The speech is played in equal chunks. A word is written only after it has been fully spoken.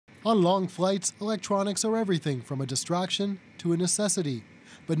On long flights, electronics are everything from a distraction to a necessity.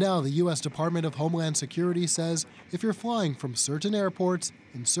 But now the U.S. Department of Homeland Security says if you're flying from certain airports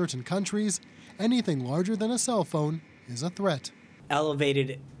in certain countries, anything larger than a cell phone is a threat.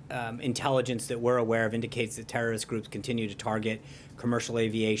 Elevated intelligence that we're aware of indicates that terrorist groups continue to target commercial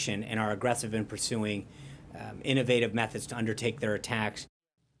aviation and are aggressive in pursuing innovative methods to undertake their attacks.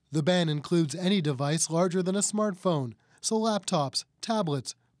 The ban includes any device larger than a smartphone, so laptops,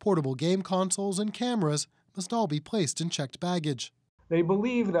 tablets, portable game consoles, and cameras must all be placed in checked baggage. They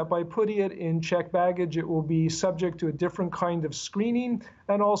believe that by putting it in checked baggage, it will be subject to a different kind of screening,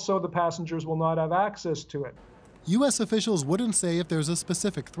 and also the passengers will not have access to it. U.S. officials wouldn't say if there's a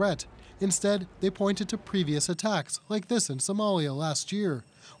specific threat. Instead, they pointed to previous attacks, like this in Somalia last year,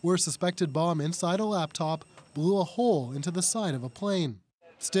 where a suspected bomb inside a laptop blew a hole into the side of a plane.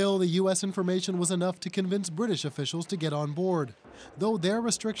 Still, the U.S. information was enough to convince British officials to get on board, though their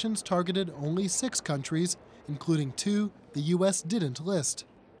restrictions targeted only 6 countries, including 2 the U.S. didn't list.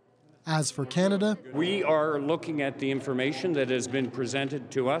 As for Canada, we are looking at the information that has been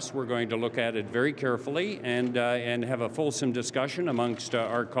presented to us. We're going to look at it very carefully and have a fulsome discussion amongst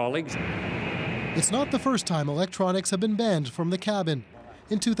our colleagues. It's not the first time electronics have been banned from the cabin.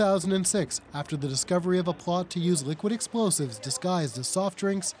 In 2006, after the discovery of a plot to use liquid explosives disguised as soft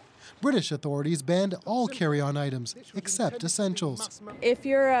drinks, British authorities banned all carry-on items except essentials. If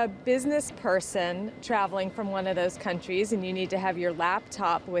you're a business person traveling from one of those countries and you need to have your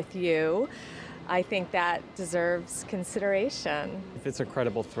laptop with you, I think that deserves consideration. If it's a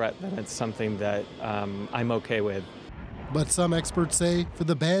credible threat, then it's something that I'm okay with. But some experts say for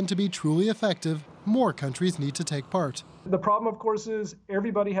the ban to be truly effective, more countries need to take part. The problem, of course, is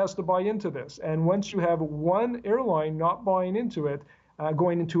everybody has to buy into this. And once you have one airline not buying into it,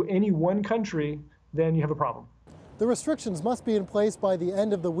 going into any one country, then you have a problem. The restrictions must be in place by the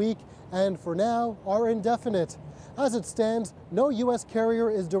end of the week and for now are indefinite. As it stands, no U.S.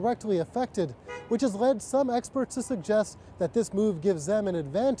 carrier is directly affected, which has led some experts to suggest that this move gives them an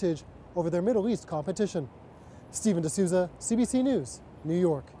advantage over their Middle East competition. Stephen D'Souza, CBC News, New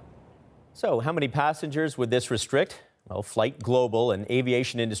York. So how many passengers would this restrict? Well, Flight Global, an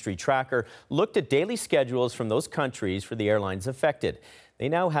aviation industry tracker, looked at daily schedules from those countries for the airlines affected. They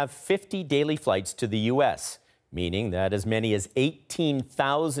now have 50 daily flights to the U.S., meaning that as many as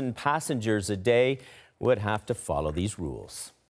 18,000 passengers a day would have to follow these rules.